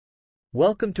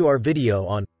Welcome to our video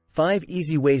on 5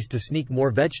 easy ways to sneak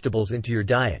more vegetables into your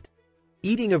diet.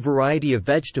 Eating a variety of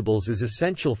vegetables is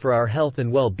essential for our health and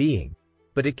well-being,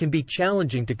 but it can be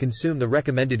challenging to consume the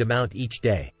recommended amount each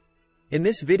day. In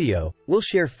this video, we'll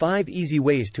share 5 easy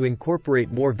ways to incorporate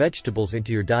more vegetables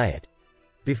into your diet.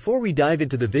 Before we dive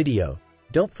into the video,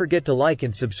 don't forget to like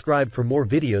and subscribe for more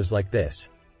videos like this.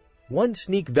 1.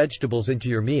 Sneak vegetables into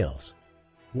your meals.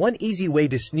 One easy way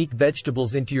to sneak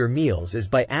vegetables into your meals is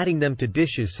by adding them to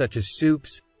dishes such as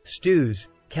soups, stews,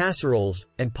 casseroles,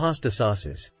 and pasta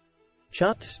sauces.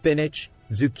 Chopped spinach,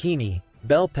 zucchini,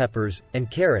 bell peppers, and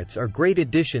carrots are great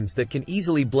additions that can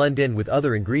easily blend in with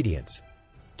other ingredients.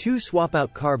 2. Swap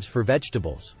out carbs for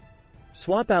vegetables.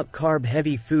 Swap out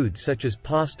carb-heavy foods such as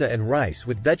pasta and rice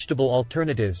with vegetable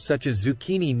alternatives such as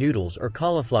zucchini noodles or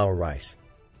cauliflower rice.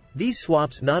 These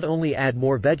swaps not only add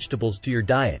more vegetables to your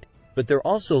diet, but they're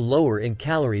also lower in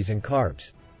calories and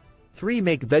carbs. 3.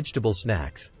 Make vegetable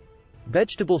snacks.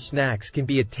 Vegetable snacks can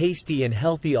be a tasty and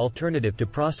healthy alternative to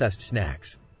processed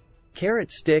snacks.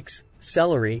 Carrot sticks,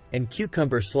 celery, and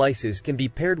cucumber slices can be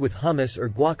paired with hummus or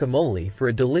guacamole for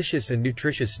a delicious and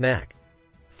nutritious snack.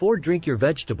 4. Drink your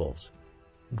vegetables.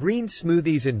 Green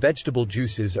smoothies and vegetable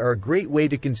juices are a great way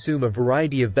to consume a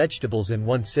variety of vegetables in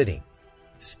one sitting.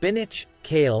 Spinach,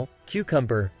 kale,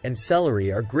 cucumber, and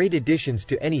celery are great additions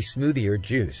to any smoothie or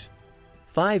juice.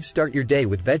 5. Start your day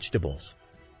with vegetables.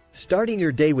 Starting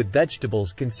your day with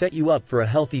vegetables can set you up for a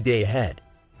healthy day ahead.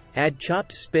 Add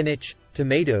chopped spinach,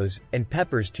 tomatoes, and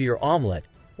peppers to your omelet,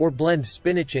 or blend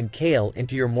spinach and kale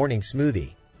into your morning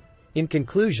smoothie. In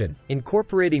conclusion,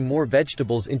 incorporating more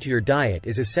vegetables into your diet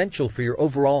is essential for your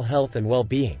overall health and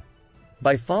well-being.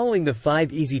 By following the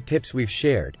 5 easy tips we've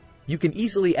shared, you can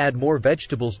easily add more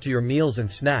vegetables to your meals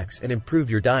and snacks and improve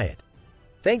your diet.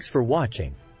 Thanks for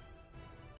watching.